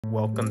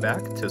Welcome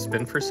back to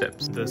Spin for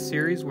Sips, the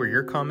series where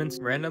your comments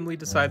randomly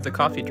decide the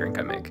coffee drink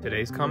I make.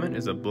 Today's comment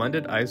is a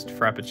blended iced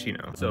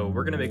frappuccino. So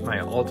we're gonna make my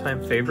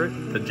all-time favorite,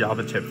 the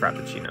Javachip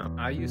Frappuccino.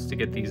 I used to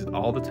get these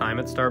all the time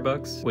at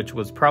Starbucks, which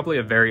was probably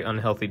a very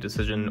unhealthy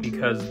decision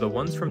because the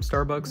ones from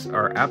Starbucks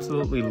are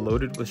absolutely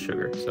loaded with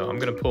sugar. So I'm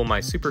gonna pull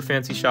my super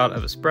fancy shot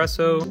of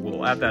espresso,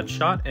 we'll add that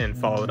shot and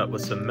follow it up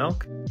with some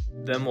milk.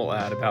 Then we'll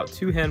add about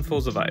 2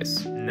 handfuls of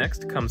ice.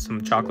 Next comes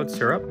some chocolate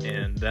syrup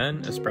and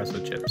then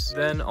espresso chips.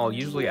 Then I'll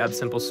usually add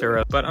simple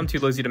syrup, but I'm too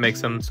lazy to make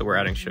some, so we're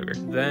adding sugar.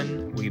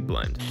 Then we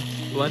blend.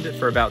 Blend it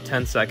for about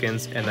 10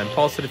 seconds and then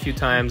pulse it a few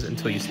times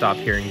until you stop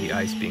hearing the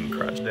ice being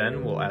crushed.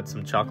 Then we'll add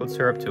some chocolate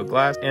syrup to a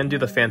glass and do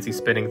the fancy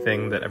spinning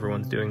thing that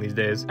everyone's doing these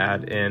days.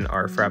 Add in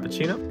our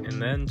frappuccino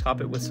and then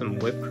top it with some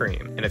whipped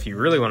cream. And if you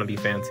really want to be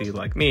fancy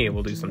like me,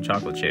 we'll do some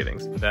chocolate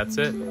shavings. That's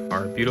it,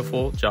 our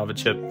beautiful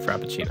Javachip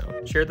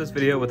Frappuccino. Share this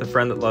video with a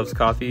friend that loves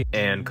coffee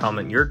and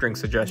comment your drink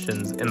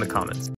suggestions in the comments.